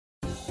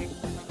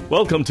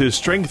Welcome to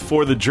Strength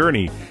for the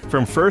Journey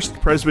from First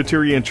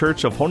Presbyterian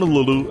Church of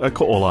Honolulu at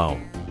Ko'olau.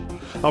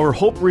 Our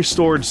Hope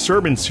Restored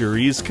sermon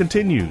series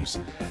continues.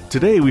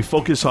 Today we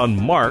focus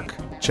on Mark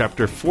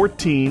chapter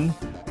 14,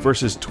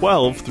 verses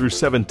 12 through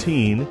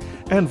 17,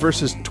 and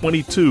verses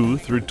 22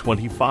 through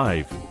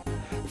 25.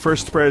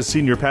 First Pres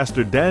Senior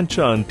Pastor Dan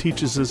Chun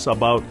teaches us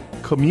about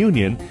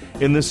communion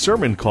in this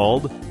sermon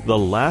called The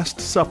Last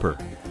Supper.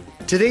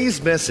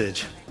 Today's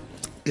message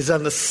is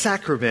on the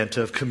sacrament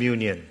of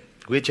communion,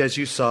 which, as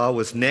you saw,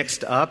 was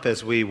next up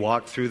as we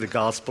walked through the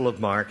Gospel of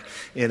Mark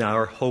in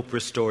our Hope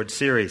Restored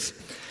series.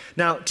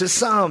 Now, to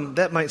some,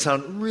 that might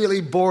sound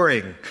really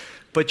boring,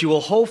 but you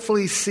will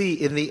hopefully see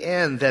in the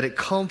end that it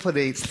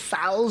culminates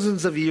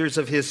thousands of years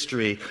of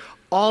history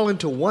all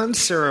into one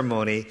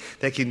ceremony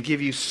that can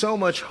give you so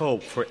much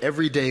hope for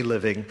everyday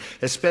living,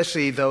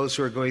 especially those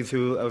who are going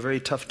through a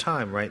very tough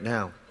time right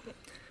now.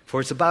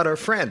 For it's about our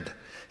friend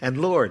and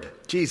Lord,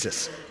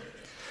 Jesus.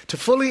 To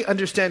fully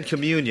understand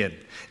communion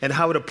and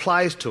how it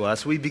applies to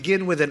us, we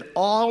begin with an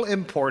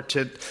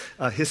all-important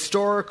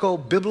historical,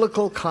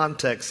 biblical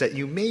context that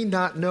you may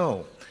not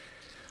know.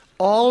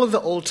 All of the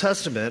Old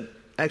Testament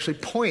actually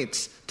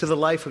points to the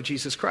life of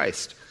Jesus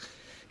Christ.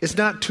 It's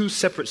not two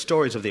separate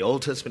stories of the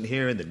Old Testament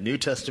here and the New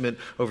Testament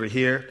over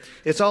here.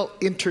 It's all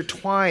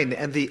intertwined,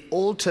 and the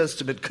Old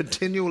Testament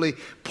continually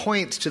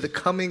points to the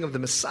coming of the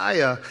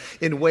Messiah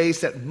in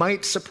ways that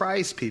might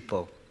surprise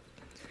people.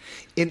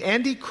 In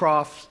Andy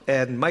Croft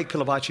and Mike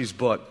Pilavachi's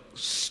book,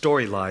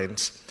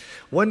 Storylines,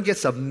 one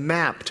gets a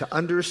map to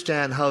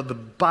understand how the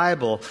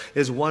Bible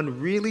is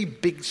one really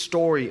big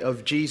story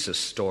of Jesus'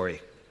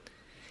 story.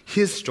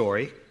 His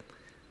story,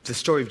 the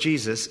story of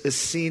Jesus, is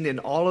seen in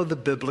all of the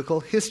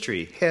biblical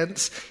history.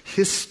 Hence,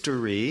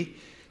 history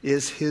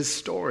is his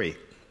story.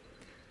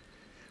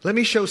 Let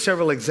me show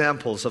several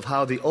examples of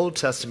how the Old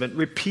Testament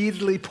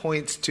repeatedly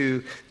points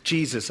to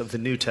Jesus of the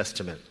New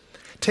Testament.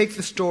 Take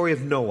the story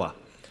of Noah.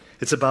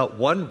 It's about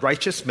one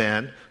righteous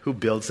man who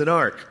builds an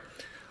ark.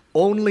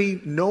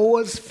 Only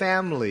Noah's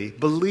family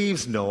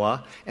believes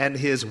Noah and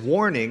his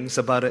warnings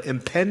about an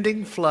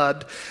impending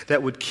flood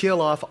that would kill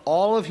off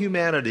all of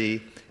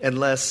humanity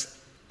unless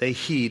they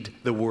heed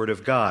the word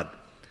of God.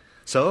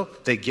 So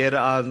they get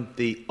on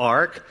the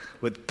ark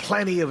with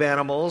plenty of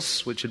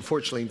animals, which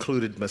unfortunately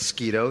included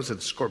mosquitoes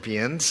and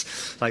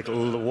scorpions. Like,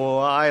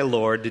 why,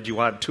 Lord, did you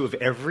want two of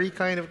every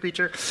kind of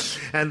creature?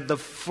 And the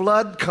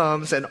flood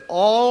comes and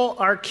all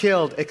are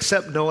killed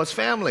except Noah's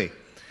family.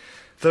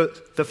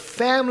 The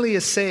family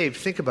is saved,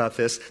 think about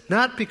this,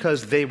 not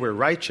because they were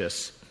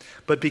righteous,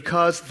 but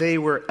because they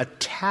were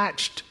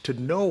attached to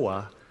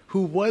Noah,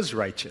 who was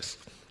righteous.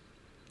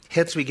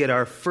 Hence we get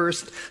our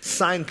first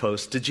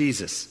signpost to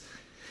Jesus.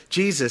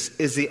 Jesus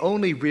is the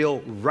only real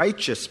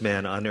righteous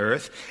man on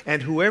earth,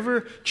 and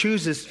whoever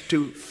chooses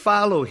to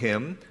follow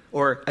him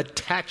or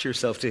attach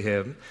yourself to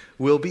him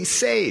will be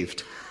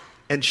saved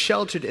and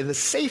sheltered in the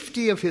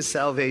safety of his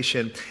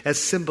salvation as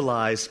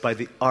symbolized by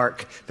the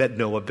ark that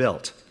Noah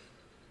built.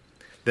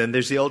 Then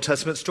there's the Old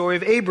Testament story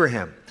of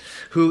Abraham,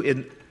 who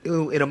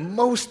in a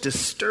most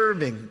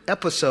disturbing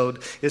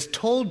episode is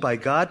told by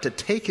God to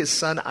take his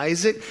son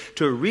Isaac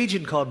to a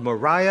region called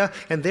Moriah,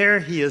 and there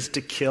he is to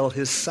kill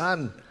his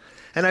son.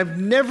 And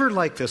I've never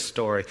liked this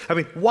story. I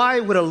mean, why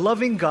would a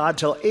loving God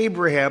tell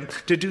Abraham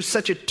to do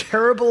such a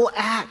terrible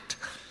act?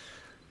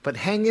 But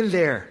hang in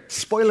there.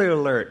 Spoiler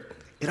alert.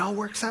 It all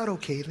works out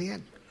okay in the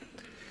end.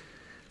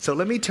 So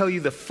let me tell you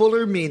the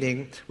fuller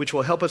meaning, which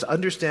will help us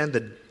understand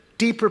the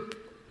deeper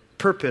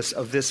purpose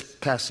of this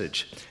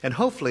passage. And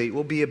hopefully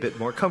we'll be a bit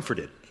more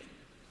comforted.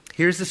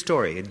 Here's the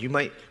story, and you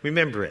might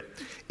remember it.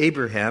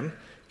 Abraham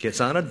gets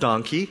on a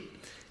donkey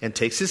and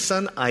takes his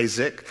son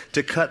Isaac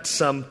to cut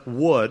some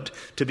wood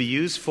to be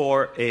used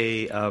for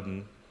not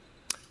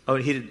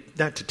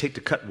to take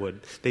the cut wood.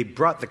 They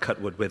brought the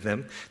cut wood with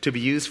them to be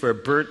used for a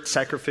burnt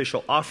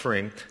sacrificial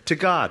offering to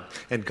God.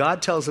 And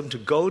God tells them to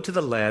go to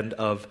the land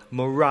of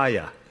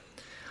Moriah.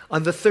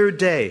 On the third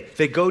day,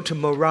 they go to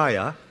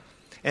Moriah,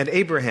 and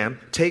Abraham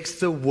takes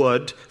the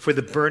wood for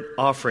the burnt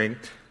offering,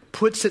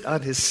 puts it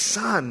on his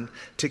son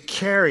to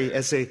carry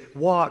as they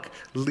walk,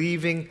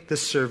 leaving the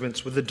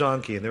servants with the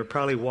donkey. And they're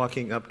probably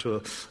walking up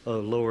to a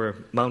lower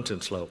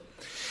mountain slope.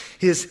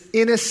 His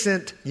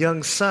innocent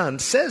young son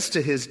says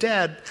to his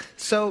dad,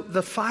 "So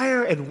the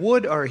fire and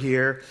wood are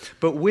here,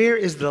 but where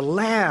is the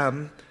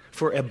lamb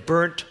for a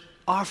burnt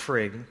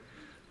offering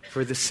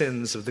for the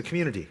sins of the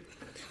community?"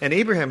 And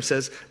Abraham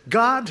says,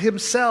 "God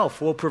himself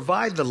will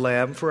provide the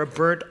lamb for a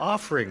burnt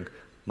offering,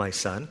 my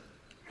son."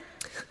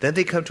 Then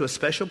they come to a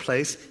special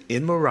place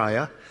in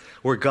Moriah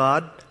where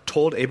God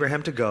told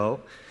Abraham to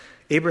go.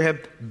 Abraham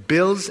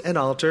builds an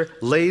altar,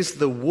 lays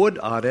the wood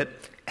on it,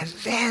 and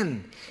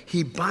then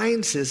he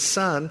binds his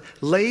son,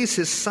 lays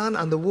his son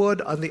on the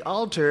wood on the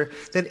altar.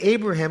 Then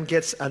Abraham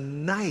gets a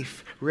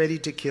knife ready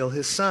to kill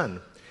his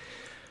son.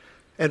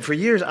 And for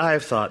years I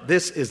have thought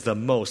this is the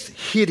most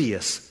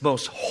hideous,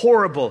 most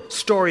horrible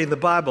story in the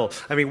Bible.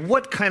 I mean,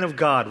 what kind of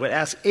God would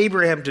ask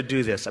Abraham to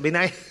do this? I mean,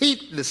 I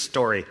hate this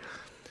story.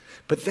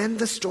 But then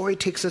the story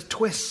takes a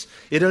twist.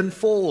 It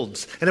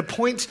unfolds, and it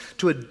points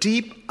to a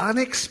deep,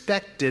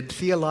 unexpected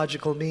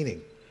theological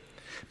meaning.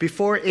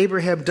 Before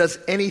Abraham does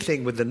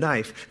anything with the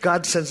knife,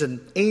 God sends an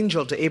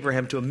angel to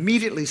Abraham to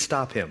immediately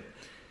stop him.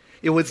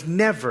 It was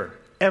never,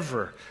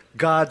 ever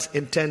God's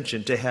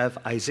intention to have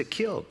Isaac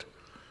killed.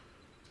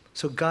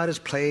 So God is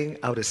playing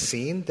out a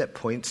scene that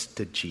points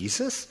to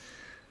Jesus?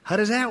 How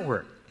does that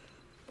work?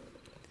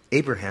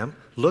 Abraham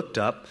looked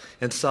up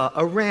and saw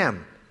a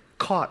ram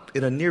caught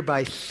in a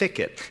nearby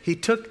thicket. He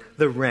took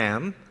the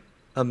ram,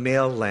 a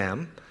male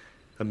lamb,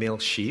 a male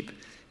sheep,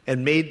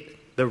 and made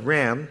the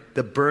ram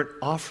the burnt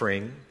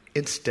offering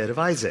instead of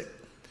Isaac.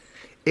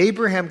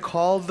 Abraham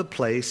called the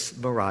place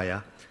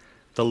Moriah,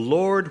 the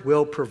Lord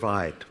will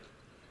provide.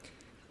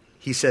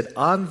 He said,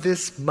 on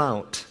this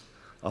mount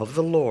of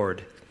the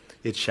Lord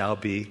it shall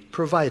be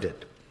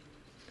provided.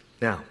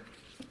 Now,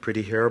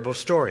 pretty horrible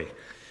story.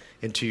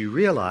 Until you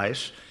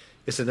realize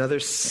it's another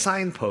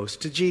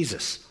signpost to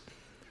Jesus.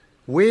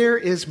 Where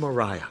is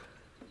Moriah?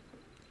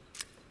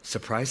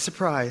 Surprise,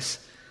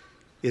 surprise.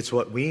 It's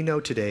what we know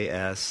today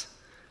as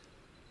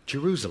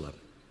Jerusalem.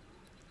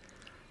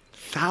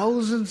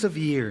 Thousands of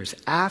years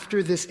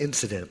after this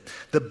incident,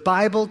 the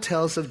Bible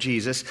tells of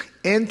Jesus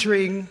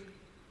entering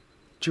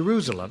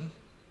Jerusalem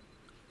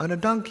on a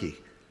donkey.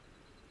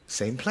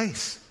 Same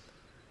place.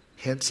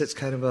 Hence, it's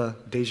kind of a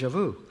deja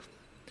vu.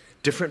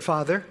 Different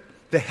father.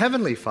 The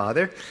Heavenly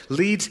Father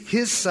leads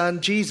his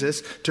son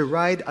Jesus to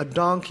ride a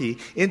donkey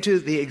into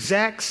the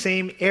exact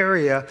same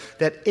area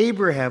that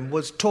Abraham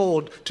was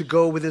told to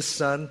go with his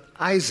son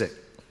Isaac.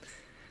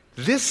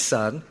 This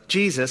son,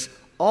 Jesus,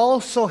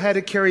 also had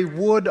to carry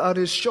wood on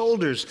his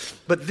shoulders,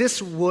 but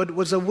this wood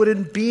was a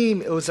wooden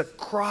beam. It was a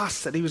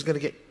cross that he was going to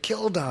get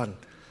killed on.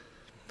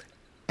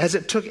 As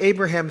it took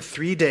Abraham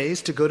 3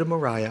 days to go to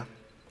Moriah,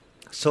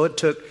 so it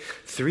took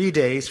 3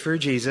 days for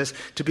Jesus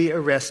to be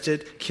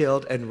arrested,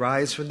 killed, and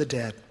rise from the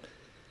dead.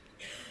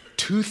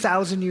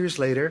 2,000 years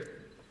later,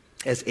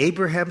 as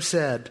Abraham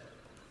said,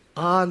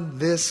 on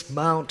this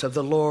mount of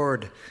the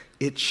Lord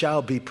it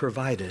shall be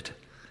provided.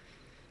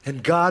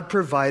 And God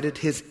provided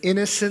his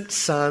innocent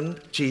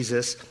son,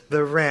 Jesus,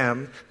 the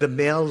ram, the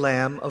male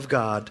lamb of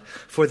God,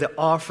 for the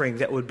offering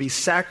that would be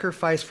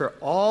sacrificed for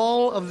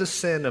all of the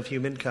sin of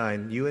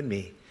humankind, you and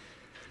me.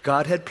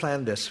 God had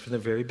planned this from the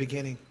very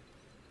beginning.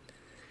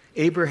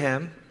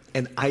 Abraham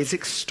and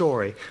Isaac's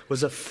story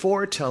was a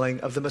foretelling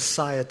of the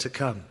Messiah to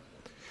come.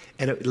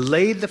 And it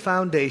laid the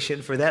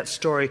foundation for that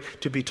story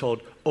to be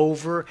told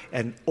over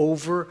and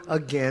over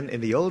again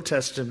in the Old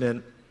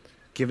Testament,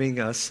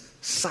 giving us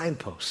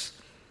signposts.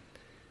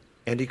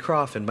 Andy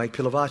Croft and Mike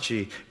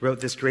Pilavachi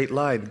wrote this great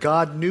line.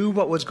 God knew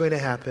what was going to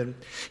happen.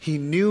 He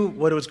knew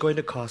what it was going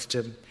to cost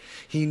him.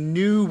 He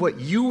knew what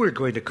you were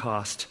going to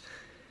cost.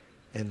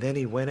 And then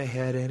he went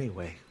ahead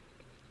anyway.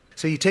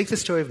 So you take the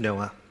story of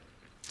Noah.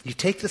 You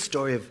take the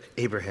story of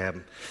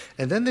Abraham,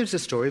 and then there's the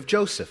story of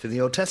Joseph in the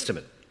Old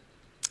Testament.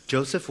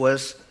 Joseph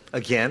was,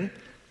 again,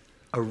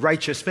 a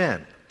righteous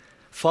man,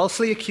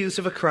 falsely accused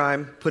of a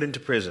crime, put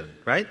into prison,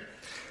 right?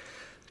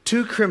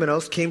 2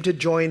 criminals came to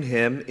join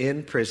him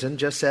in prison,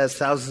 just as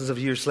thousands of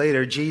years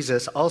later,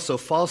 Jesus, also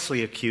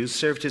falsely accused,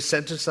 served his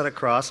sentence on a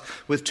cross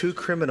with 2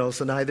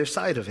 criminals on either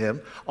side of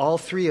him, all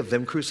 3 of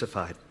them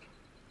crucified.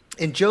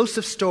 In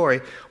Joseph's story,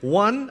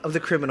 one of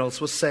the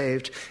criminals was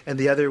saved and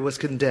the other was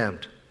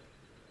condemned.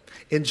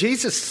 In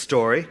Jesus'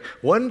 story,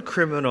 one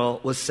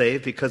criminal was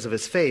saved because of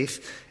his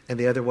faith, and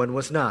the other one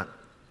was not.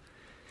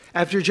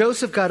 After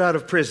Joseph got out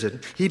of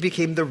prison, he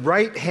became the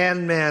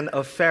right-hand man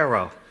of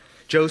Pharaoh.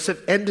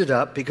 Joseph ended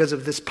up, because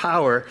of this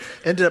power,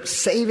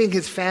 saving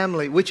his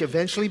family, which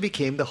eventually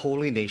became the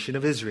holy nation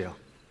of Israel.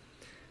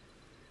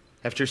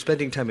 After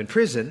spending time in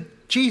prison,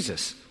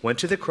 Jesus went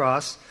to the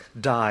cross,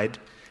 died,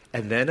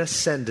 and then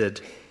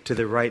ascended to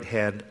the right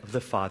hand of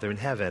the Father in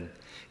heaven.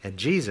 And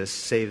Jesus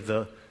saved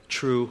the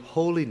true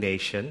holy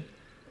nation,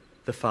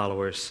 the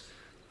followers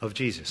of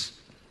Jesus.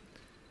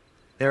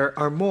 There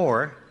are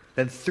more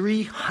than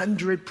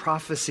 300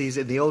 prophecies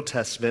in the Old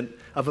Testament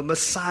of a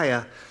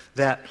Messiah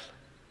that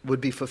would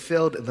be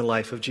fulfilled in the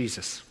life of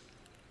Jesus.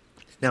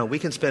 Now, we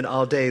can spend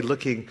all day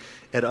looking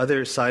at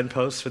other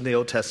signposts from the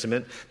Old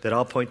Testament that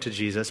all point to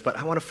Jesus, but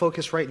I want to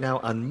focus right now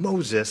on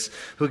Moses,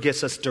 who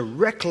gets us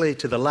directly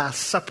to the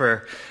Last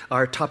Supper,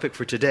 our topic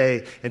for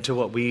today, and to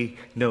what we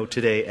know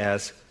today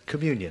as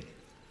communion.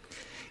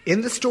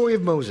 In the story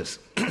of Moses,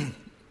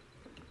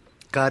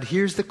 God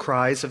hears the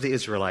cries of the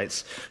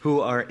Israelites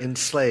who are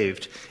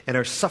enslaved and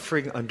are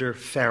suffering under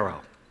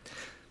Pharaoh.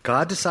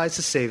 God decides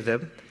to save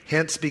them,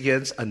 hence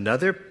begins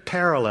another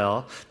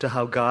parallel to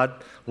how God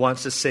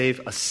wants to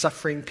save a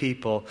suffering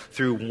people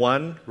through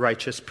one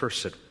righteous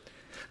person.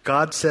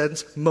 God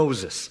sends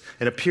Moses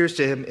and appears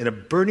to him in a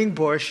burning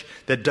bush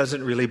that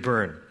doesn't really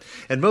burn.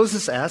 And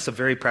Moses asks a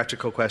very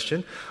practical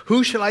question,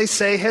 "Who shall I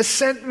say has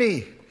sent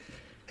me?"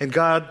 And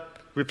God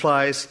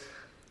replies,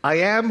 "I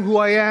am who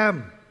I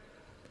am."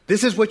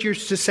 This is what you're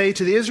to say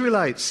to the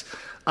Israelites.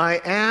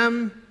 "I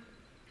am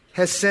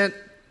has sent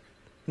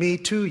me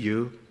to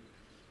you.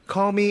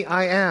 Call me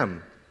I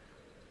am."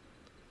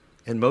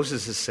 And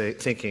Moses is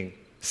thinking,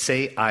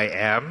 say I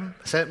am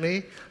sent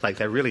me? Like,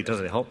 that really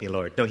doesn't help me,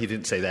 Lord. No, he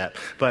didn't say that.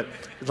 But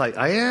like,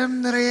 I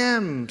am that I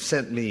am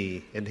sent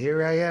me, and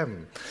here I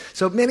am.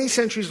 So many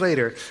centuries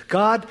later,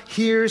 God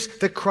hears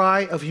the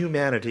cry of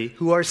humanity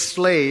who are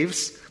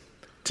slaves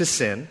to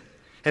sin.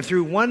 And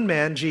through one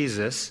man,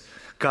 Jesus,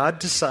 God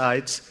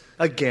decides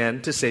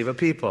again to save a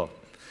people.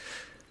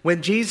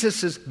 When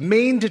Jesus'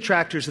 main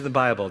detractors in the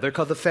Bible, they're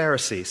called the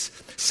Pharisees,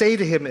 say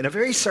to him in a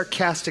very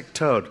sarcastic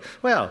tone,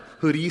 well,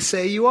 who do you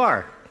say you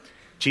are?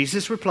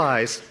 Jesus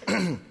replies,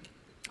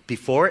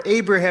 before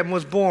Abraham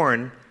was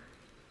born,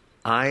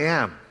 I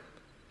am.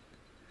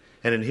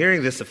 And in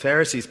hearing this, the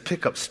Pharisees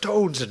pick up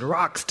stones and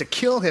rocks to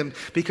kill him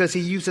because he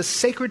used a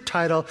sacred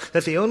title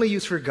that they only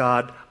use for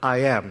God,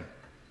 I am.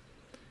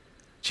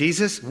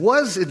 Jesus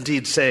was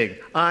indeed saying,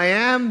 I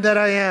am that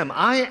I am.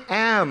 I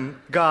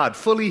am God,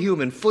 fully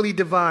human, fully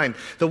divine,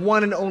 the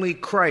one and only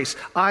Christ.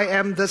 I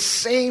am the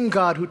same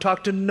God who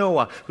talked to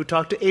Noah, who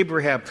talked to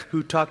Abraham,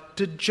 who talked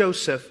to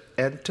Joseph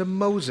and to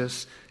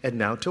Moses, and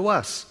now to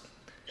us.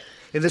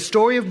 In the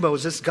story of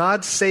Moses,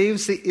 God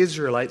saves the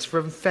Israelites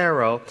from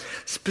Pharaoh,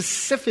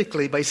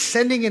 specifically by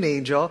sending an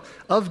angel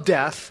of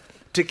death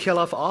to kill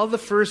off all the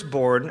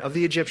firstborn of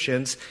the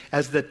Egyptians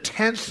as the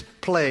 10th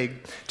plague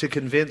to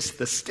convince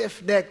the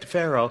stiff-necked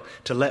Pharaoh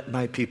to let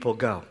my people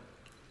go.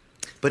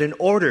 But in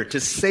order to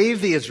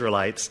save the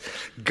Israelites,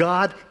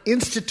 God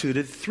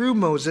instituted through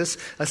Moses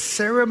a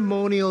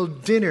ceremonial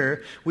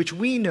dinner which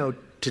we know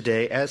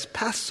today as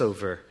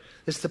Passover.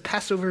 It's the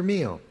Passover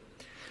meal.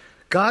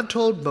 God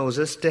told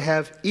Moses to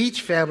have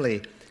each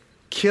family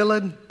kill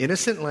an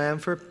innocent lamb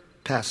for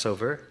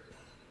Passover,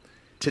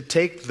 to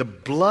take the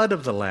blood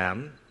of the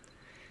lamb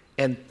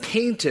and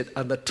paint it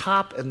on the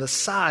top and the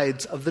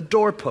sides of the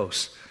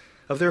doorposts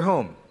of their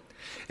home.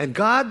 And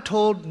God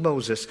told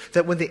Moses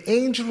that when the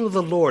angel of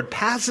the Lord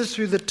passes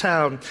through the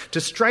town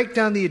to strike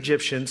down the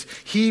Egyptians,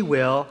 he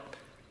will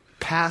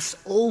pass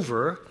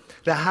over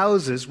the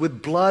houses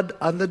with blood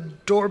on the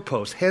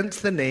doorposts,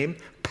 hence the name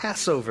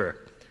Passover.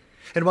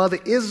 And while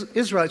the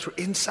Israelites were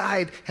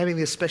inside having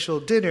this special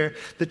dinner,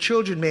 the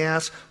children may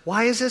ask,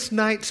 why is this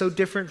night so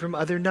different from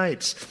other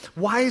nights?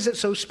 Why is it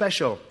so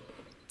special?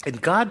 And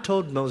God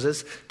told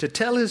Moses to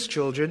tell his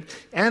children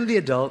and the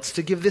adults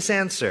to give this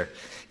answer.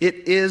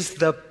 It is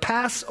the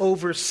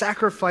Passover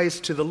sacrifice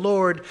to the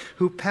Lord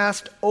who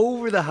passed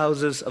over the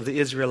houses of the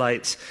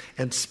Israelites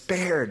and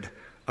spared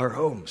our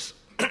homes.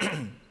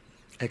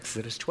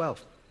 Exodus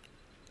 12.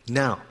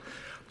 Now,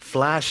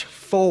 flash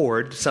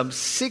forward some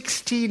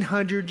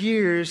 1,600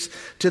 years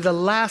to the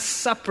Last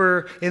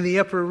Supper in the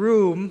upper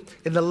room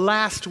in the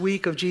last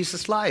week of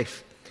Jesus'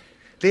 life.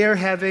 They are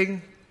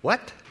having,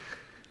 what?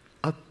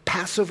 A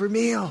Passover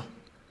meal.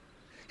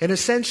 And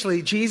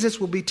essentially, Jesus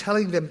will be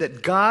telling them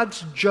that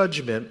God's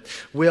judgment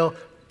will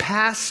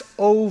pass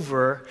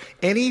over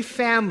any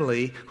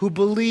family who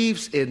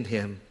believes in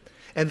him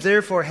and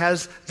therefore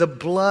has the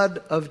blood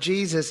of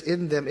Jesus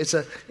in them. It's,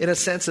 in a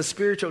sense, a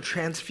spiritual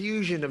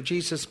transfusion of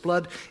Jesus'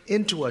 blood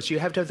into us. You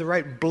have to have the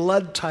right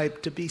blood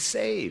type to be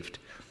saved.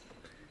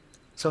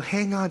 So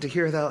hang on to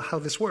hear how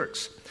this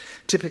works.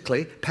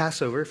 Typically,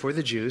 Passover for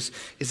the Jews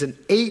is an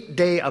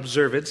 8-day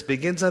observance,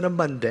 begins on a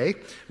Monday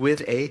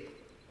with a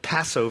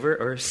Passover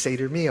or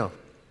Seder meal.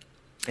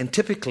 And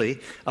typically,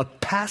 a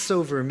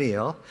Passover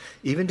meal,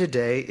 even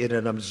today in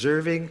an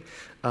observing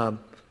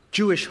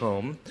Jewish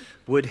home,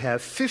 would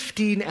have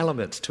 15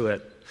 elements to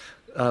it.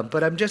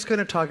 But I'm just going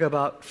to talk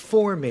about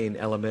 4 main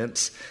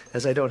elements,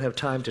 as I don't have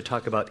time to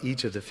talk about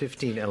each of the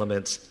 15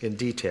 elements in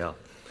detail,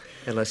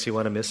 unless you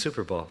want to miss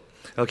Super Bowl.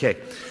 Okay,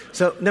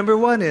 so number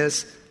 1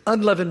 is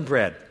unleavened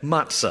bread,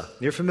 matzah.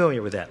 You're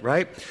familiar with that,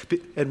 right?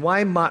 And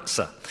why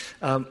matzah?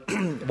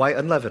 Why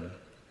unleavened?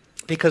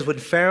 Because when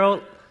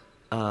Pharaoh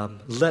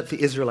let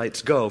the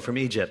Israelites go from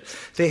Egypt,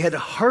 they had to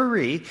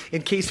hurry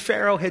in case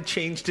Pharaoh had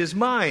changed his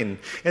mind.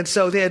 And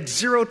so they had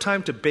 0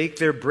 time to bake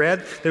their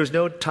bread. There was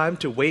no time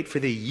to wait for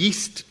the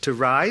yeast to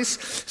rise.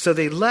 So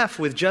they left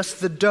with just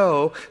the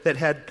dough that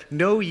had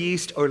no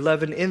yeast or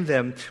leaven in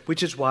them,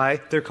 which is why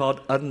they're called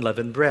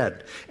unleavened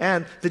bread.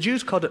 And the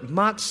Jews called it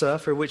matzah,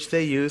 for which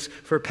they use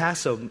for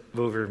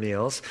Passover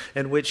meals,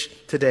 and which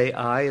today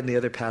I and the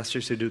other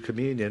pastors who do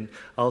communion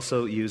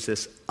also use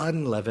this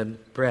unleavened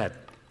bread.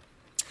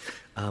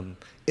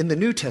 In the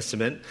New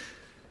Testament,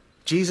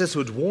 Jesus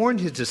would warn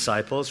his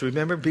disciples,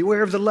 remember,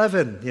 beware of the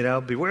leaven,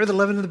 beware of the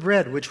leaven of the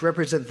bread, which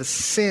represent the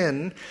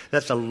sin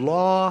that the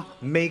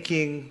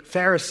law-making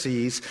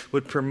Pharisees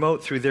would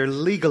promote through their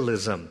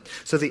legalism.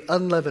 So the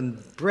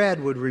unleavened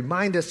bread would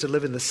remind us to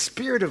live in the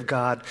Spirit of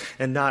God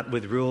and not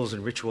with rules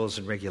and rituals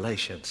and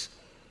regulations.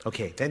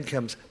 Okay, then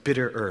comes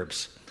bitter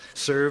herbs,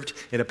 served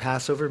in a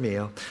Passover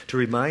meal to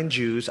remind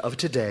Jews of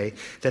today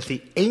that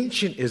the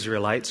ancient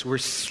Israelites were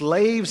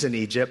slaves in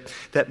Egypt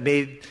that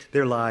made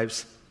their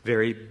lives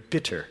very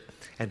bitter.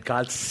 And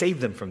God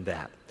saved them from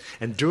that.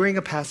 And during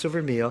a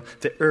Passover meal,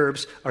 the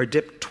herbs are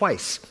dipped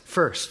twice.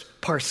 First,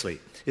 parsley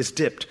is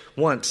dipped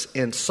once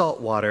in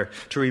salt water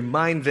to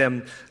remind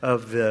them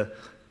of the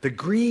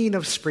green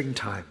of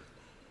springtime.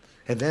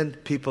 And then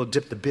people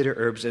dip the bitter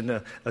herbs in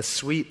a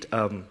sweet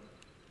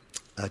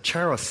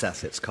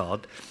charoseth, it's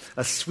called,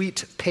 a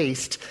sweet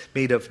paste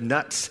made of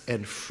nuts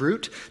and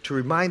fruit to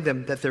remind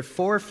them that their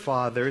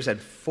forefathers and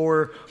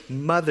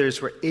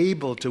foremothers were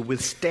able to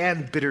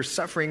withstand bitter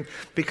suffering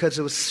because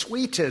it was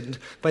sweetened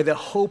by the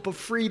hope of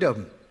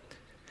freedom.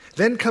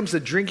 Then comes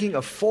the drinking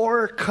of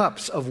 4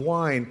 cups of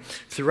wine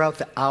throughout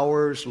the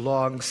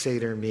hours-long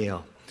Seder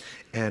meal.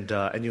 And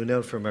you'll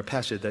know from our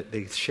passage that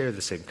they share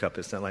the same cup.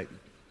 It's not like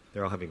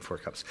they're all having 4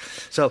 cups.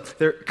 So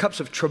they're cups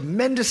of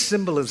tremendous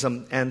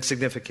symbolism and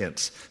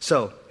significance.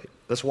 So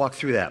let's walk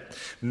through that.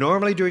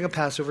 Normally during a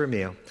Passover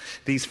meal,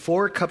 these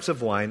 4 cups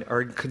of wine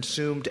are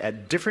consumed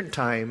at different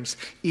times,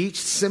 each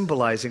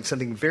symbolizing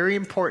something very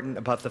important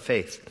about the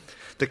faith.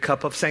 The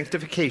cup of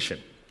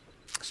sanctification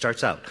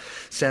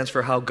stands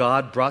for how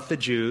God brought the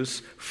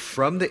Jews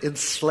from the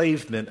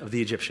enslavement of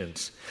the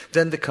Egyptians.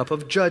 Then the cup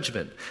of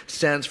judgment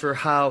stands for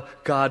how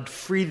God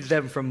freed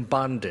them from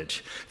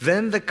bondage.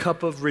 Then the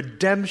cup of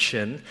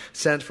redemption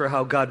stands for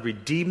how God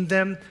redeemed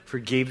them,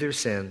 forgave their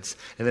sins.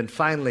 And then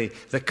finally,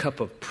 the cup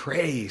of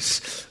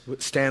praise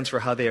stands for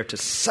how they are to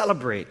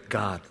celebrate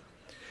God.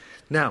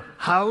 Now,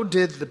 how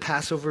did the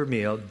Passover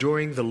meal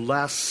during the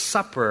Last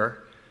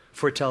Supper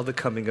foretell the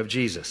coming of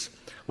Jesus?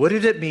 What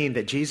did it mean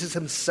that Jesus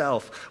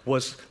himself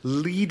was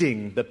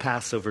leading the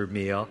Passover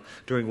meal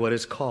during what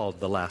is called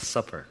the Last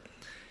Supper?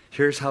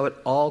 Here's how it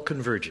all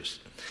converges.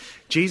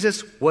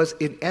 Jesus was,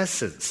 in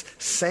essence,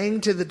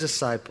 saying to the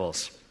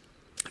disciples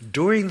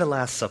during the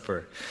Last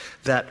Supper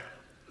that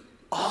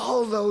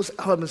all those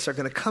elements are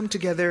going to come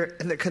together,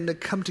 and they're going to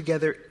come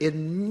together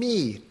in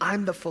me.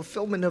 I'm the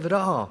fulfillment of it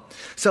all.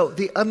 So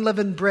the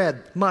unleavened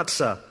bread,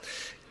 matzah,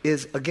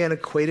 is again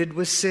equated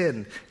with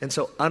sin. And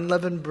so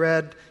unleavened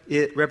bread,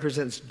 it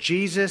represents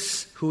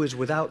Jesus who is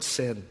without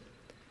sin.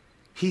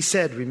 He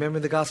said, remember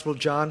the Gospel of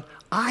John,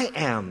 I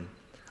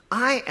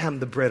am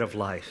the bread of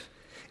life.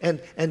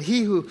 And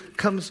he who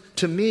comes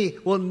to me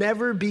will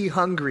never be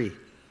hungry.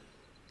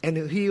 And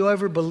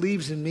whoever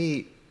believes in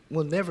me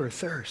will never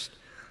thirst.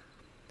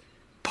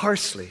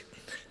 Parsley.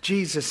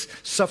 Jesus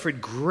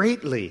suffered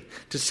greatly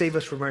to save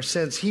us from our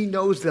sins. He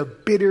knows the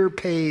bitter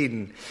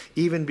pain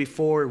even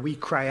before we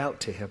cry out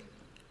to him.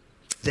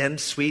 Then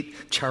sweet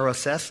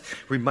charoseth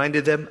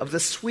reminded them of the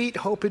sweet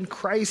hope in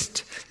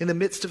Christ in the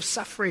midst of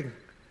suffering.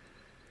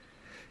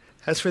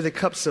 As for the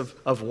cups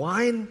of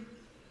wine,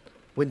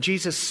 when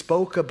Jesus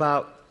spoke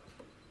about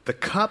the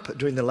cup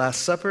during the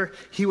Last Supper,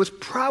 he was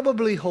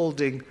probably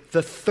holding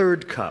the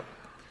 3rd cup,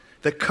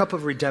 the cup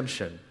of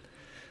redemption.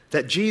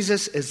 That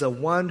Jesus is the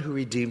one who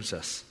redeems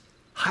us.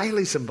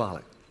 Highly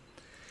symbolic.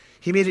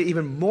 He made it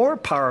even more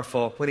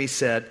powerful when he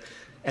said,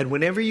 and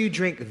whenever you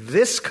drink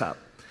this cup,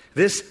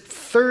 this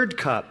 3rd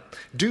cup,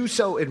 do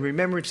so in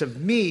remembrance of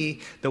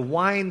me, the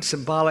wine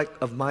symbolic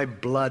of my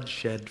blood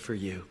shed for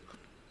you.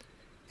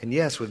 And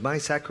yes, with my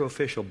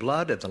sacrificial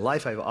blood and the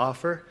life I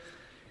offer,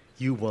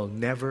 you will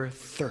never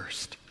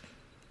thirst.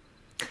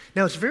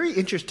 Now it's very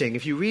interesting,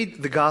 if you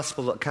read the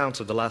gospel accounts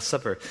of the Last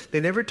Supper, they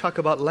never talk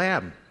about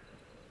lamb,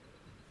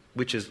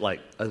 which is like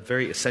a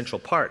very essential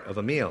part of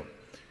a meal.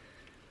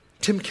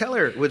 Tim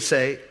Keller would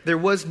say there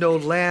was no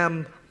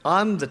lamb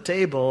on the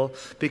table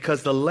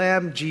because the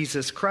Lamb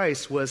Jesus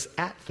Christ was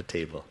at the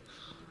table.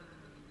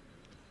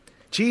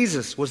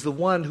 Jesus was the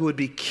one who would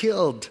be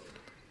killed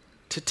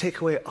to take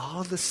away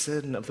all the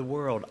sin of the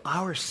world,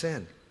 our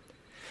sin.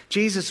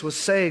 Jesus was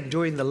saying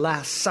during the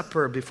Last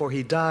Supper before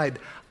he died,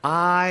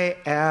 I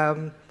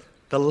am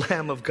the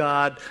Lamb of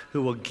God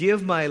who will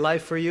give my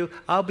life for you.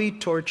 I'll be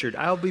tortured.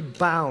 I'll be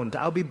bound.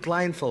 I'll be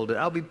blindfolded.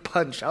 I'll be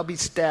punched. I'll be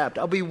stabbed.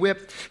 I'll be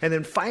whipped. And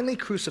then finally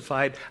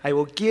crucified. I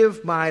will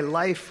give my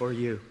life for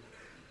you.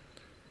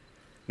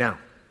 Now,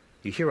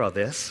 you hear all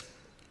this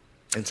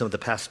and some of the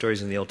past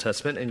stories in the Old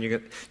Testament, and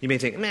you may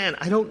think, man,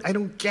 I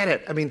don't get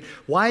it. I mean,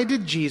 why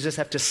did Jesus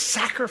have to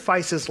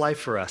sacrifice his life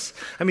for us?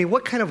 I mean,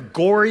 what kind of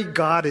gory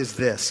God is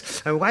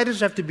this? I mean, why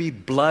does it have to be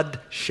blood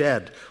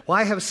shed?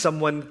 Why have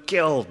someone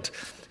killed?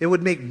 It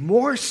would make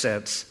more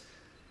sense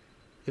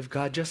if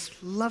God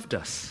just loved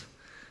us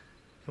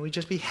and we'd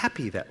just be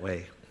happy that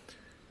way.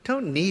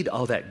 Don't need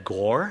all that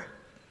gore.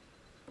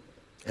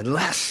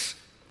 Unless,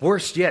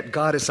 worse yet,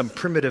 God is some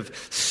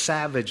primitive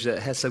savage that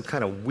has some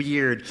kind of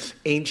weird,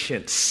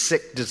 ancient,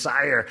 sick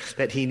desire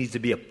that he needs to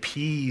be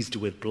appeased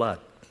with blood.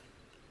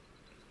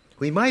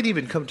 We might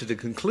even come to the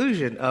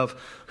conclusion of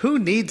who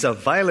needs a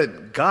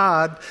violent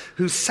God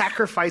who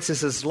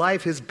sacrifices his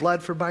life, his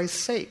blood for my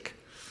sake?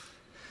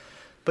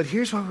 But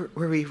here's where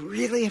we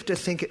really have to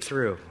think it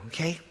through,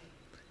 okay?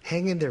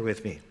 Hang in there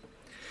with me.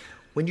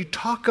 When you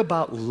talk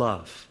about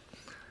love,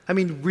 I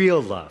mean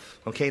real love,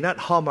 okay? Not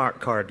Hallmark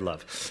card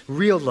love.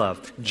 Real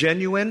love.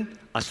 Genuine,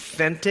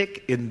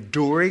 authentic,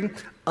 enduring,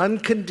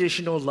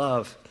 unconditional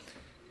love.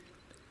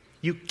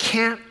 You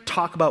can't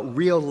talk about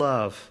real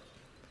love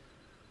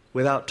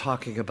without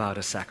talking about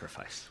a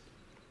sacrifice.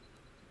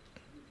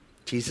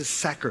 Jesus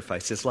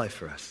sacrificed his life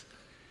for us.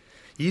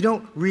 You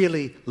don't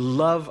really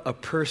love a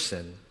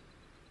person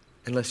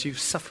unless you've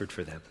suffered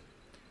for them.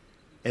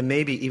 and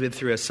maybe even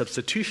through a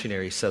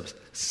substitutionary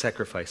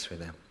sacrifice for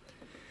them.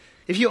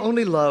 If you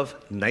only love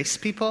nice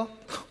people,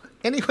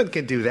 anyone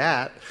can do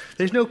that.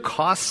 There's no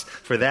cost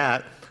for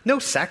that, no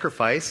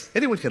sacrifice.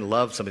 Anyone can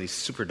love somebody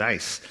super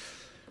nice.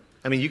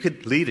 I mean, you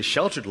could lead a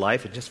sheltered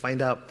life and just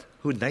find out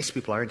who nice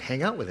people are and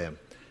hang out with them.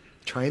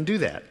 Try and do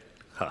that.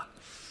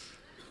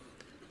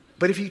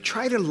 But if you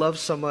try to love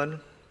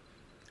someone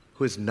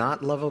who is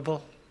not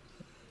lovable,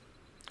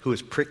 who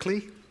is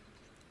prickly,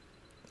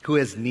 who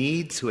has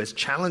needs, who has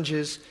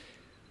challenges,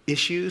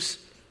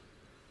 issues,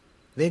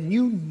 then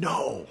you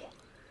know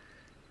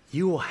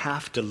you will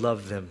have to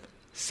love them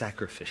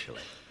sacrificially.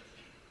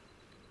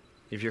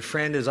 If your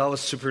friend is always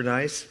super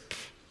nice,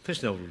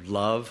 there's no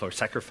love or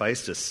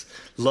sacrifice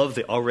to love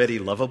the already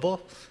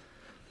lovable.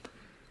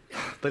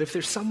 But if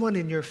there's someone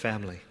in your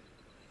family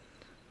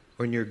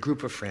or in your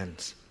group of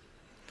friends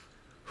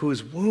who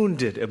is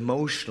wounded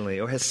emotionally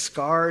or has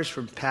scars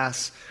from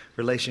past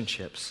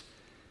relationships,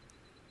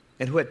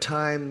 and who at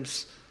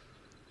times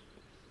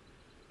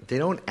they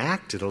don't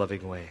act in a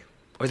loving way,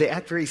 or they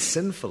act very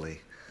sinfully,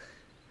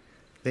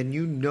 then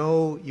you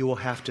know you will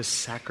have to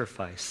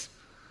sacrifice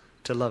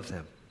to love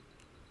them.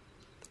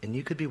 And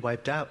you could be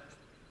wiped out.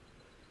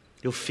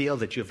 You'll feel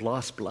that you've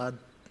lost blood.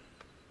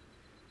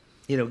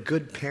 You know,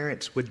 good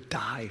parents would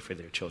die for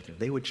their children.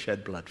 They would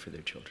shed blood for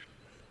their children.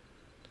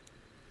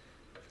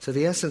 So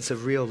the essence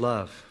of real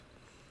love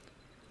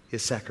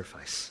is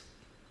sacrifice.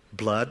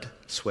 Blood,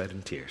 sweat,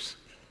 and tears.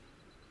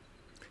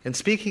 And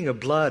speaking of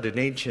blood in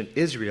ancient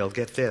Israel,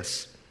 get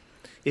this.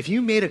 If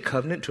you made a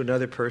covenant to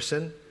another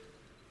person,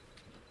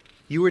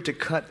 you were to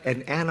cut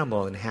an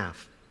animal in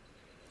half.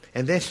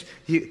 And then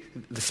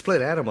the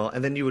split animal,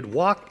 and then you would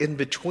walk in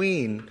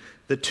between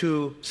the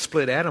two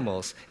split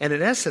animals. And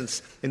in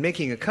essence, in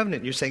making a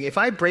covenant, you're saying, if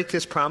I break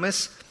this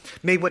promise,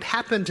 may what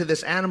happened to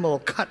this animal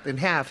cut in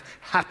half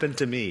happen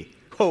to me.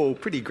 Oh,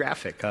 pretty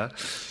graphic, huh?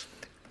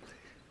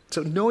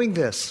 So knowing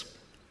this,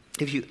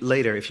 if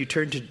you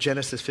turn to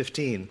Genesis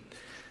 15,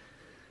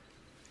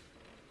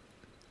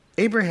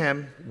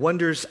 Abraham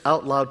wonders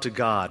out loud to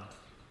God,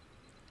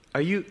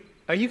 are you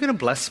going to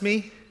bless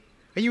me?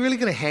 Are you really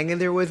going to hang in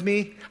there with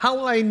me? How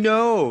will I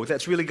know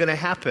that's really going to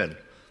happen?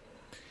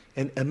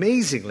 And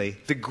amazingly,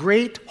 the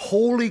great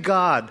holy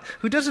God,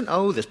 who doesn't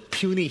owe this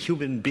puny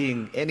human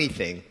being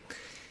anything,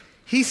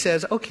 he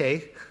says,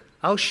 okay,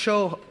 I'll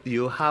show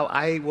you how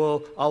I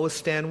will always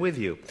stand with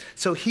you.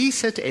 So he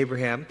said to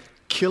Abraham,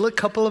 kill a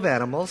couple of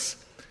animals,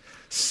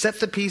 set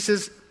the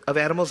pieces of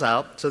animals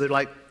out, so they're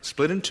like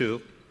split in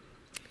two.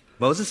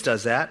 Moses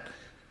does that.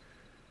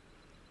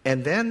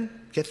 And then,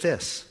 get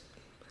this,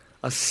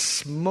 a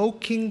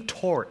smoking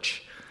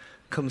torch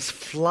comes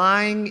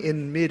flying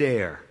in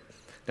midair.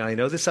 Now, I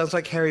know this sounds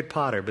like Harry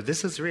Potter, but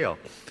this is real.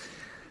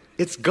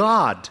 It's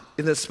God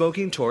in the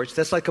smoking torch.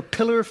 That's like a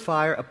pillar of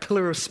fire, a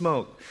pillar of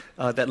smoke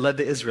that led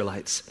the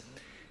Israelites.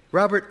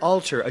 Robert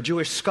Alter, a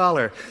Jewish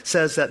scholar,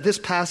 says that this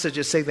passage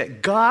is saying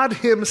that God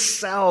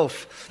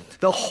himself,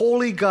 the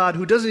holy God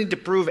who doesn't need to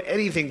prove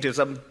anything to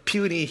some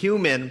puny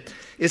human,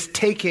 is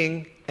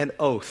taking an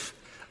oath,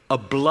 a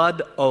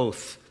blood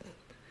oath,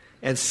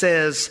 and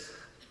says,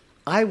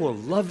 I will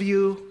love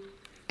you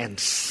and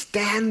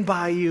stand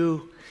by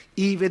you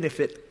even if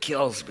it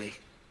kills me.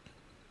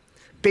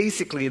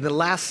 Basically, in the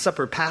Last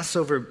Supper,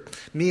 Passover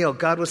meal,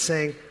 God was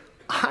saying,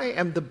 I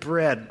am the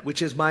bread,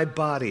 which is my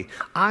body.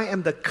 I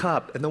am the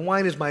cup, and the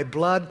wine is my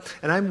blood,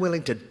 and I'm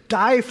willing to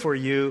die for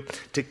you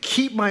to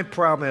keep my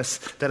promise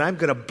that I'm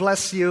going to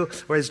bless you.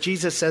 Or as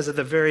Jesus says at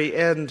the very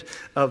end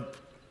of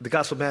the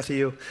Gospel of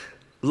Matthew,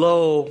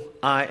 lo,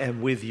 I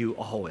am with you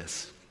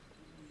always.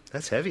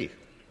 That's heavy.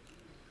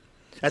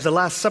 At the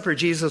Last Supper,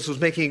 Jesus was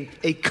making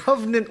a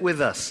covenant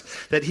with us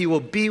that he will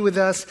be with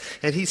us.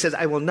 And he says,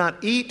 I will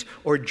not eat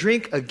or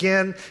drink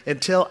again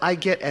until I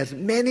get as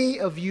many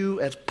of you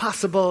as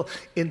possible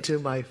into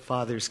my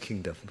Father's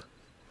kingdom.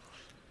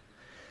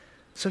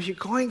 So if you're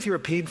going through a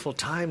painful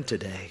time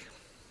today,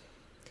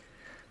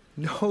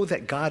 know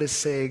that God is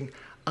saying,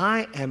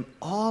 I am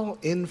all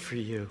in for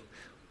you.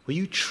 Will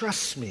you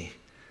trust me?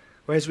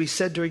 Or as we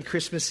said during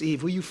Christmas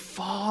Eve, will you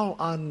fall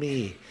on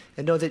me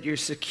and know that you're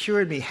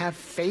secure in me? Have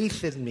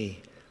faith in me.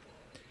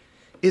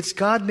 It's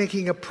God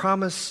making a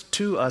promise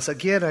to us.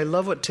 Again, I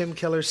love what Tim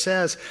Keller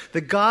says.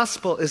 The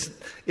gospel is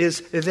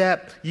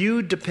that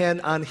you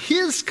depend on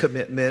his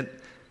commitment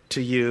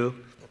to you,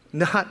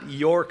 not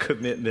your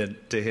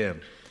commitment to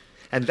him.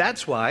 And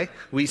that's why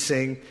we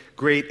sing,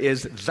 great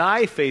is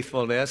thy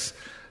faithfulness,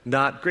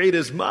 not great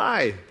is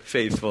my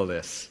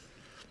faithfulness.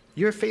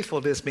 Your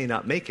faithfulness may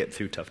not make it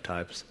through tough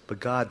times, but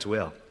God's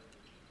will.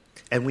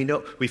 And we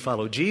know we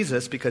follow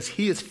Jesus because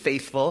he is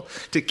faithful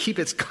to keep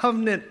his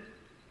covenant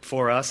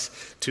for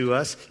us, to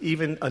us,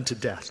 even unto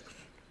death.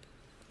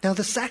 Now,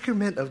 the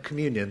sacrament of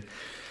communion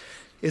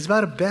is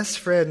about a best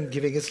friend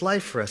giving his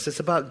life for us.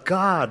 It's about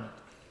God,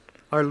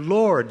 our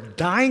Lord,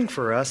 dying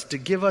for us to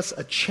give us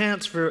a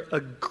chance for a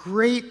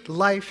great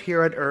life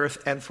here on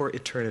earth and for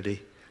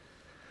eternity.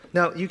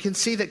 Now, you can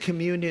see that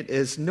communion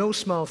is no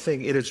small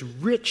thing. It is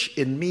rich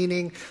in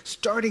meaning,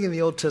 starting in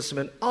the Old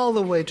Testament, all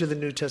the way to the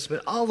New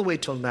Testament, all the way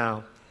till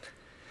now.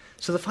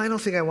 So the final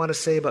thing I want to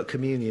say about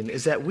communion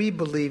is that we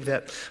believe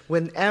that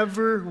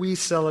whenever we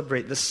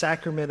celebrate the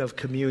sacrament of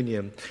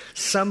communion,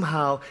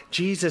 somehow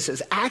Jesus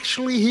is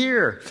actually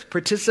here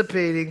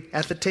participating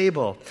at the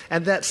table,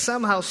 and that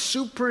somehow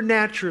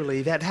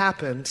supernaturally that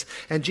happens,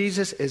 and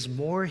Jesus is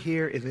more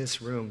here in this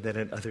room than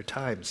at other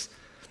times.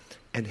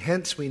 And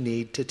hence we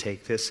need to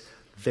take this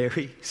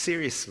very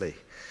seriously.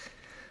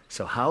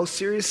 So how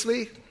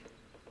seriously?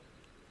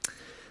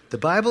 The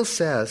Bible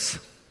says,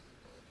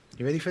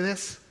 you ready for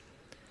this?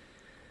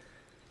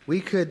 We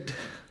could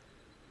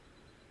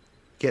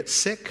get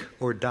sick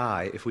or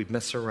die if we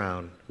mess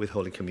around with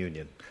Holy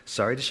Communion.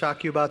 Sorry to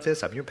shock you about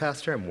this. I'm your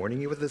pastor. I'm warning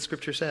you what the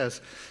Scripture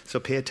says. So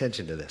pay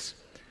attention to this.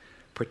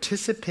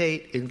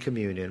 Participate in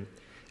communion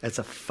as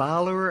a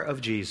follower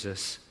of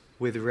Jesus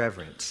with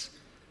reverence.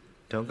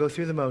 Don't go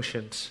through the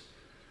motions.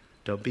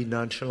 Don't be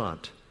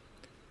nonchalant.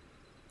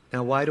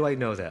 Now, why do I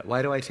know that?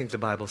 Why do I think the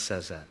Bible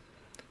says that?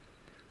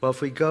 Well,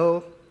 if we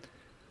go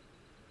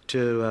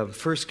to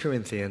 1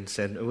 Corinthians,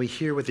 and we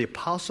hear what the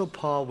Apostle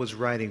Paul was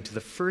writing to the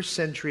first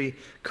century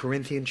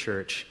Corinthian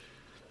church.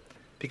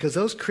 Because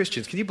those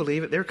Christians, can you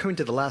believe it? They were coming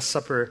to the Last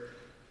Supper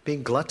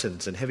being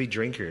gluttons and heavy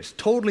drinkers,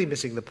 totally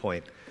missing the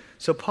point.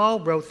 So Paul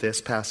wrote this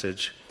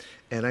passage,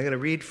 and I'm going to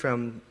read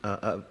from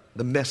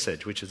the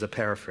Message, which is a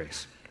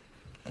paraphrase.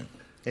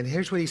 And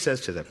here's what he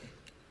says to them.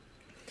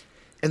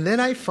 And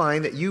then I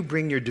find that you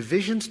bring your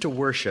divisions to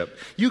worship.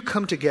 You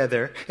come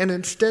together, and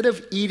instead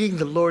of eating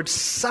the Lord's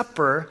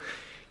Supper,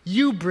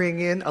 you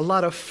bring in a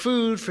lot of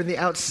food from the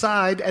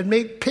outside and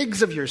make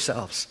pigs of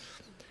yourselves.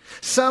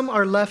 Some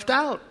are left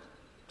out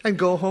and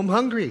go home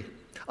hungry.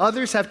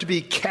 Others have to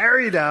be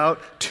carried out,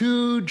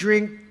 too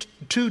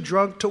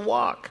drunk to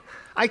walk.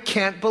 I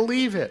can't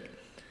believe it.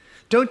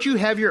 Don't you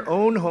have your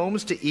own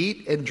homes to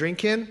eat and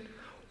drink in?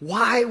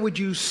 Why would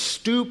you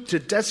stoop to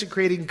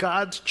desecrating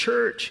God's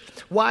church?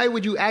 Why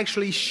would you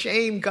actually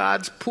shame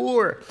God's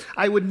poor?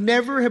 I would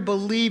never have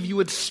believed you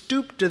would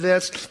stoop to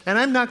this, and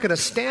I'm not going to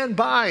stand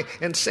by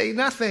and say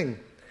nothing.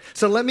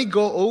 So let me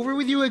go over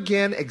with you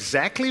again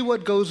exactly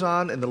what goes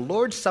on in the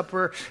Lord's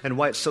Supper and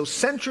why it's so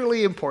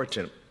centrally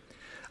important.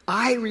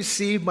 I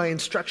received my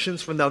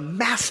instructions from the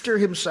Master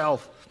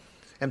himself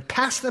and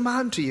passed them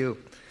on to you.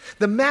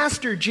 The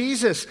Master,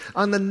 Jesus,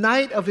 on the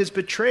night of his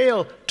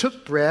betrayal,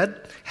 took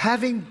bread,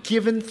 having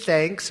given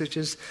thanks, which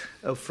is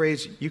a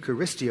phrase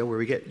Eucharistio, where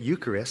we get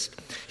Eucharist.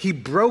 He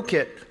broke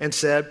it and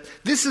said,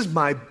 "This is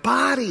my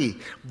body,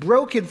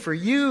 broken for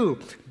you.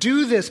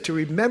 Do this to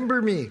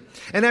remember me."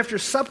 And after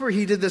supper,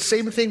 he did the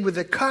same thing with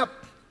the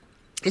cup.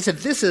 He said,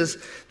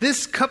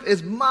 this cup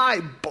is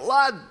my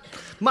blood,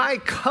 my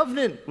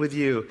covenant with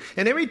you.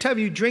 And every time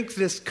you drink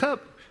this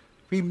cup,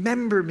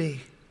 remember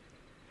me.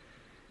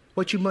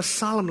 What you must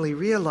solemnly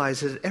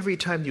realize is that every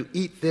time you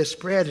eat this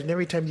bread and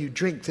every time you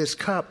drink this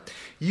cup,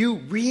 you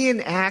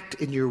reenact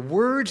in your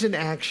words and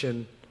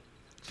action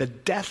the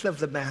death of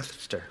the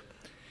Master.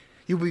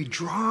 You'll be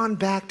drawn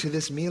back to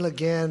this meal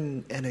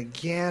again and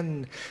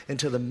again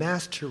until the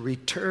Master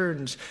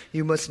returns.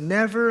 You must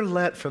never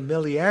let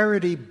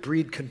familiarity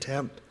breed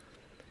contempt.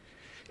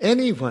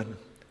 Anyone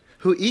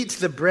who eats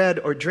the bread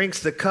or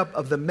drinks the cup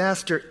of the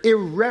Master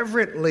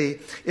irreverently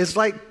is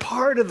like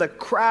part of the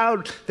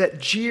crowd that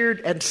jeered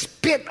and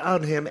spit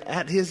on him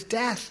at his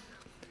death.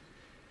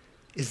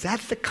 Is that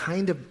the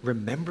kind of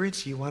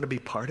remembrance you want to be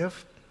part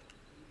of?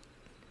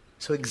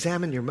 So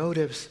examine your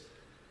motives.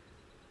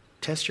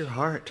 Test your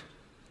heart.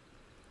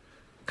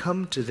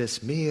 Come to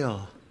this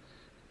meal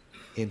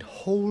in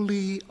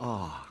holy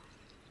awe.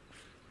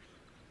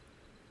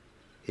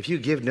 If you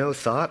give no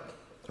thought,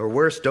 or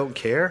worse, don't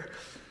care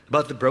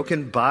about the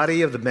broken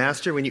body of the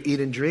Master when you eat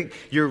and drink,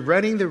 you're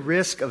running the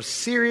risk of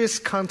serious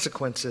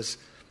consequences.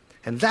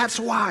 And that's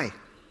why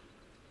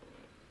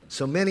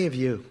so many of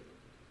you,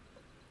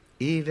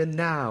 even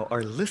now,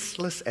 are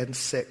listless and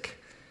sick,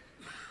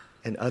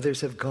 and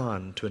others have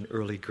gone to an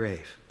early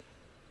grave.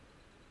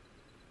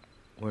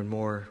 Or in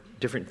more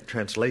different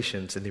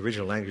translations, in the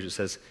original language it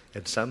says,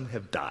 and some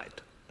have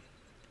died.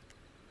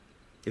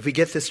 If we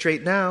get this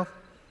straight now,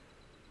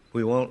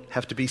 we won't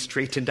have to be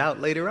straightened out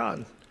later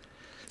on.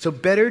 So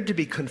better to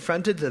be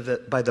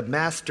confronted by the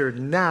Master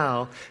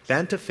now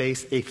than to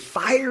face a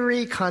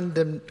fiery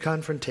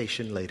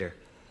confrontation later.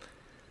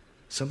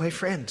 So my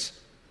friends,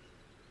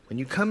 when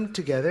you come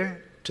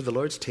together to the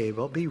Lord's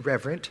table, be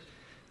reverent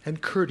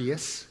and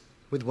courteous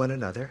with one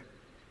another.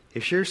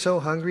 If you're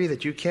so hungry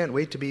that you can't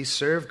wait to be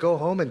served, go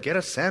home and get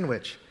a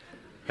sandwich.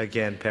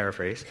 Again,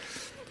 paraphrase.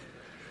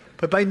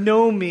 But by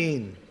no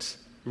means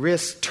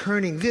risk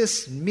turning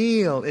this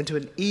meal into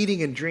an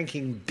eating and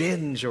drinking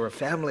binge or a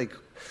family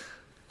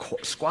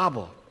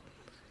squabble.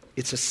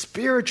 It's a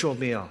spiritual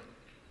meal,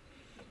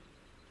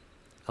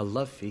 a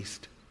love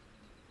feast.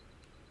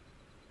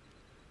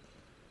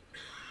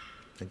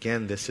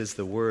 Again, this is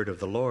the word of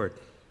the Lord.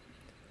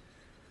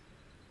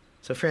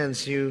 So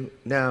friends, you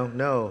now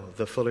know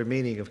the fuller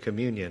meaning of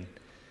communion.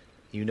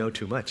 You know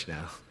too much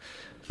now.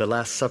 The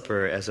Last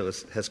Supper, as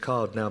it has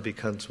called, now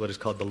becomes what is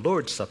called the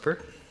Lord's Supper,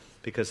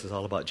 because it's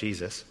all about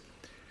Jesus.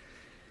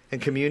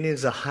 And communion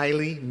is a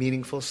highly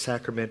meaningful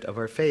sacrament of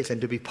our faith.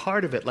 And to be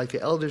part of it, like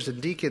the elders and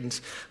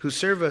deacons who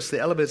serve us the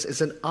elements, is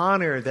an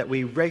honor that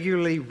we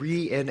regularly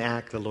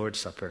reenact the Lord's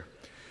Supper.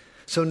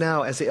 So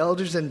now, as the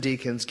elders and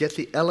deacons get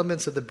the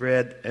elements of the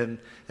bread and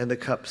the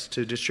cups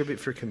to distribute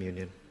for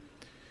communion,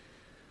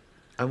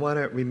 I want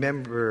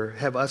to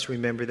have us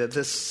remember that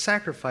this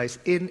sacrifice,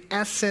 in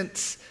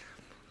essence,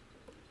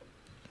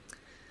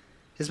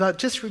 is about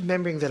just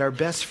remembering that our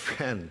best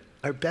friend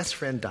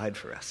died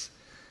for us.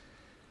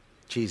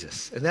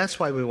 Jesus. And that's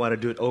why we want to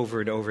do it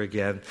over and over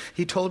again.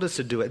 He told us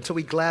to do it, and so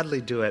we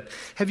gladly do it.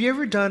 Have you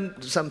ever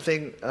done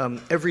something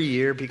every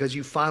year because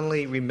you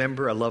fondly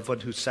remember a loved one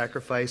who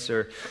sacrificed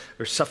or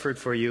suffered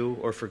for you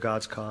or for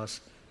God's cause?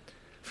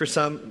 For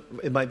some,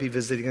 it might be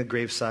visiting a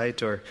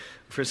gravesite, or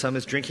for some,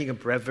 it's drinking a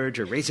beverage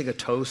or raising a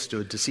toast to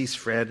a deceased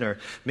friend, or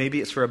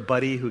maybe it's for a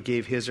buddy who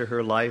gave his or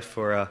her life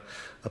for a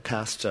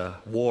past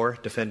war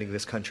defending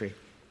this country.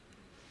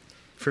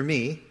 For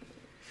me,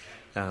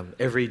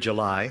 every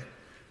July,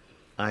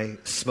 I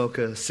smoke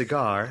a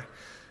cigar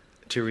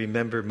to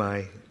remember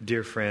my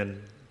dear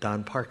friend,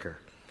 Don Parker.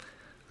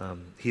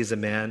 He's a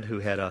man who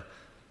had a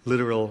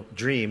literal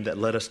dream that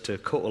led us to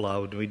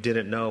Ko'olau when we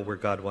didn't know where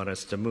God wanted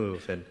us to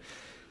move. And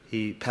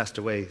he passed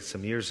away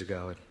some years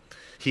ago. And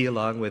he,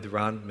 along with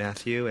Ron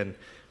Matthew and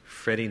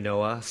Freddie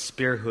Noah,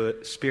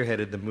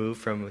 spearheaded the move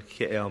from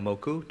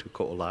Ke'eaumoku to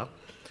Ko'olau.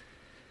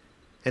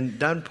 And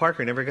Don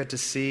Parker never got to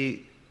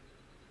see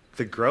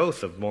the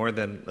growth of more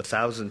than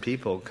 1,000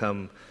 people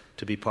come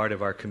to be part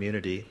of our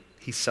community.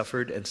 He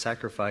suffered and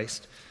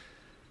sacrificed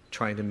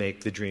trying to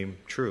make the dream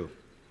true.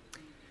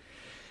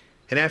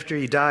 And after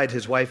he died,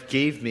 his wife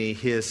gave me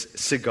his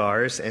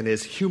cigars and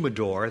his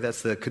humidor.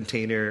 That's the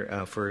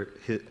container for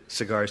his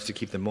cigars to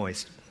keep them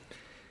moist.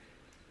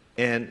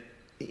 And,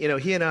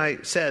 he and I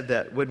said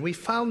that when we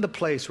found the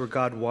place where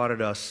God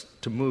wanted us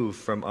to move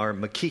from our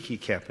Makiki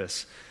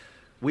campus,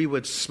 we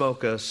would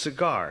smoke a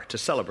cigar to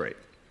celebrate.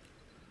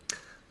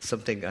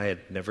 Something I had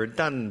never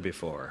done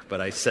before,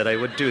 but I said I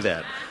would do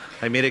that.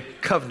 I made a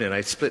covenant.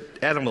 I split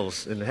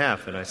animals in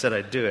half, and I said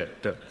I'd do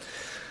it.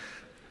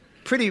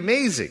 Pretty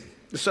amazing.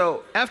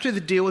 So after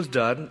the deal was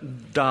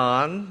done,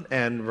 Don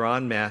and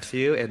Ron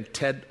Matthew and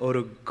Ted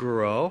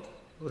Otoguro,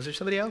 was there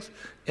somebody else?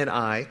 And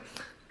I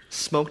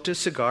smoked a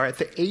cigar at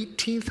the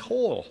 18th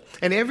hole.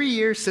 And every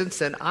year since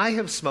then, I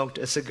have smoked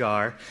a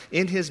cigar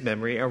in his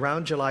memory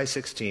around July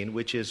 16,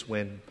 which is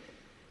when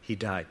he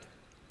died.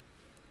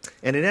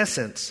 And in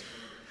essence,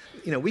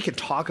 we can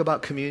talk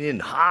about communion in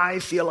high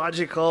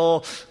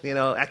theological,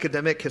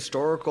 academic,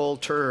 historical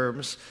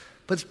terms,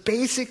 but it's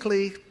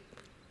basically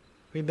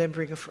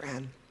remembering a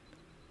friend,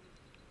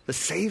 the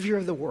Savior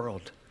of the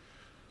world,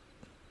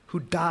 who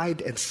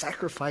died and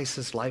sacrificed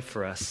his life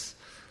for us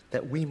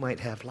that we might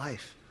have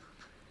life.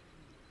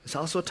 It's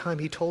also a time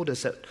he told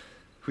us that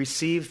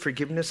receive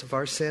forgiveness of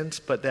our sins,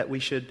 but that we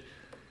should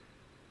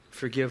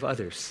forgive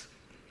others.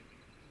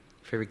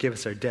 Forgive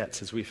us our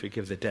debts as we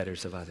forgive the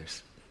debtors of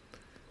others.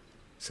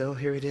 So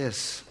here it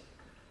is,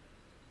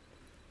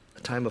 a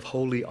time of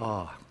holy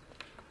awe,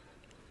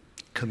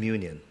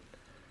 communion.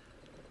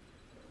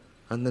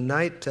 On the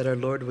night that our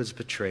Lord was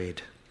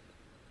betrayed,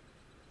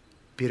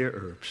 bitter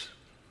herbs.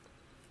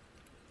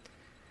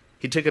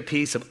 He took a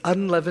piece of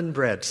unleavened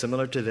bread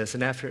similar to this,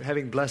 and after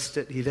having blessed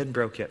it, he then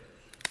broke it.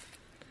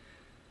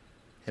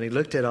 And he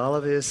looked at all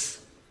of his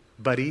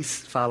buddies,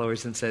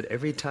 followers, and said,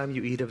 every time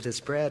you eat of this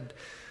bread,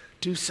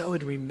 do so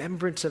in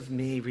remembrance of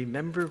me.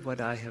 Remember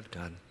what I have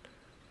done.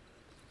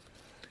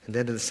 And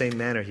then in the same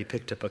manner, he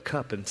picked up a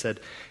cup and said,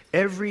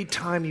 every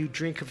time you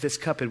drink of this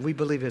cup, and we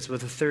believe it's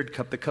with the third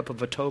cup, the cup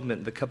of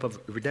atonement, the cup of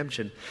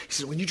redemption. He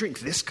says, when you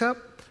drink this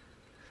cup,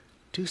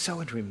 do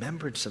so in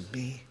remembrance of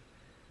me.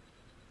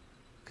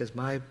 Because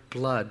my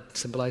blood,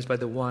 symbolized by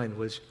the wine,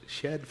 was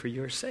shed for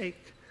your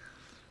sake.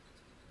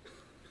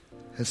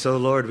 And so,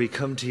 Lord, we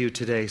come to you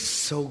today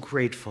so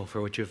grateful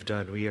for what you have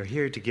done. We are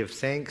here to give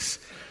thanks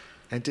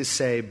and to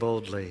say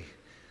boldly,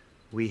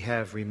 we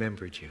have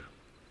remembered you.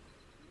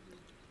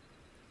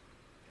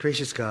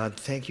 Gracious God,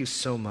 thank you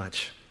so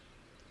much.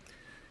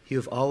 You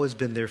have always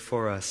been there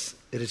for us.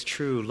 It is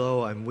true,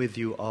 lo, I'm with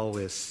you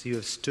always. You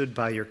have stood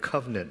by your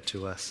covenant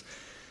to us.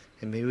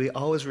 And may we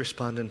always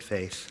respond in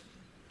faith.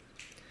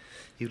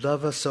 You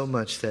love us so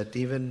much that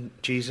even,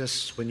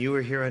 Jesus, when you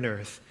were here on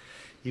earth,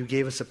 you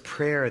gave us a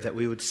prayer that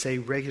we would say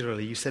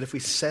regularly. You said if we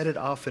said it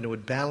often, it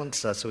would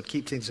balance us, it would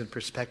keep things in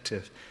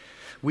perspective.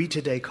 We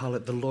today call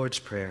it the Lord's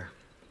Prayer,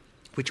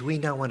 which we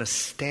now want to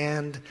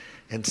stand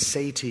and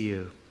say to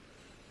you,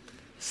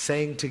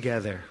 saying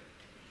together,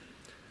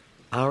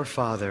 Our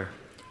Father,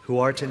 who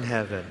art in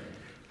heaven,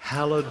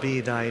 hallowed be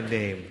thy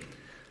name.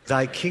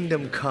 Thy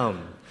kingdom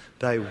come,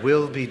 thy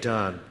will be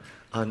done,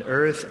 on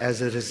earth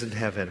as it is in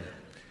heaven.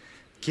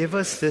 Give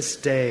us this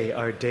day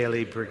our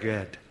daily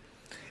bread,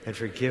 and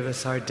forgive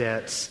us our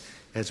debts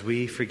as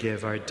we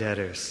forgive our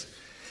debtors.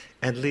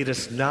 And lead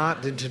us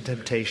not into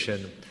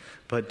temptation,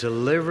 but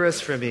deliver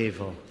us from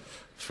evil.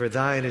 For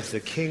thine is the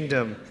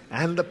kingdom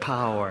and the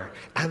power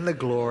and the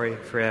glory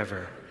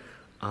forever.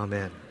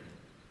 Amen.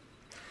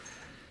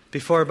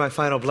 Before my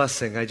final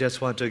blessing, I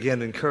just want to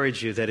again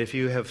encourage you that if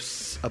you have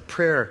a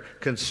prayer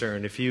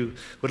concern, if you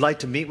would like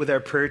to meet with our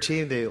prayer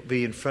team, they'll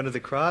be in front of the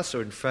cross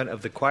or in front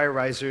of the choir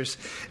risers,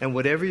 and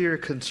whatever your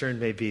concern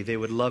may be, they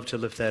would love to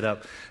lift that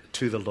up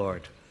to the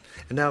Lord.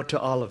 And now to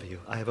all of you,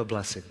 I have a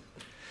blessing.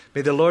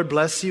 May the Lord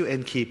bless you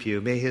and keep you.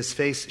 May his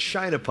face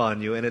shine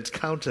upon you and its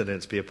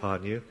countenance be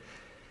upon you.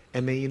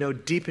 And may you know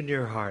deep in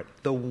your heart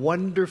the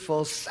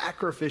wonderful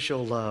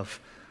sacrificial love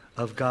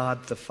of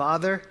God the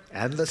Father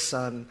and the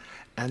Son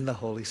and the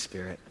Holy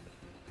Spirit.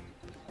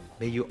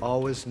 May you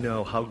always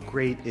know how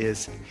great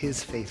is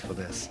his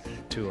faithfulness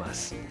to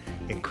us.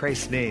 In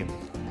Christ's name,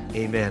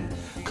 amen.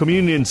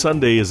 Communion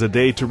Sunday is a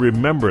day to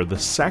remember the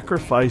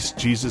sacrifice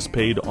Jesus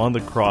paid on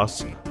the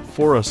cross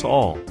for us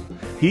all.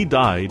 He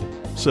died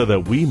so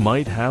that we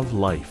might have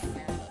life.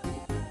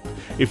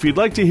 If you'd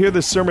like to hear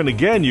this sermon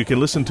again, you can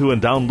listen to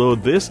and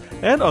download this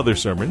and other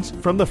sermons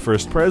from the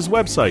First Pres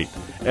website,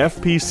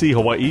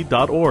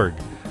 fpchawaii.org.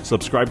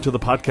 Subscribe to the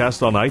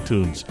podcast on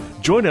iTunes.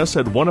 Join us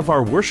at one of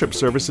our worship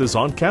services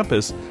on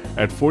campus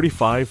at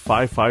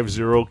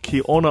 45550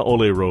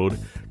 Kionaole Road,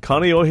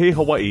 Kaneohe,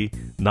 Hawaii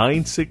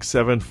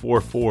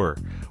 96744.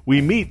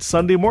 We meet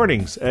Sunday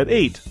mornings at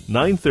 8,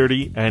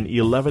 9:30, and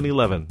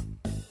 11:11.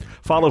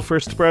 Follow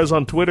First Pres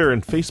on Twitter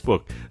and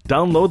Facebook.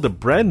 Download the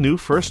brand new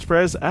First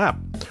Pres app.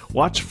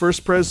 Watch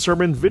First Pres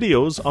sermon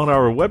videos on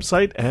our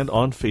website and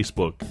on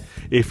Facebook.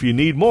 If you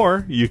need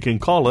more, you can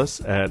call us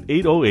at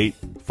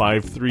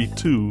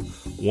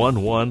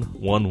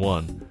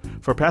 808-532-1111.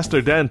 For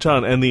Pastor Dan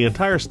Chun and the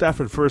entire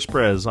staff at First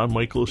Pres, I'm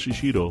Michael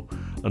Shishido.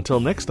 Until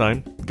next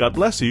time, God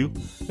bless you,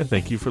 and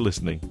thank you for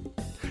listening.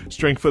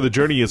 Strength for the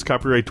Journey is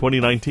copyright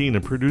 2019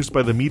 and produced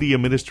by the Media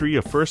Ministry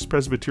of First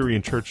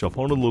Presbyterian Church of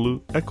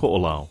Honolulu at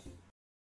Ko'olau.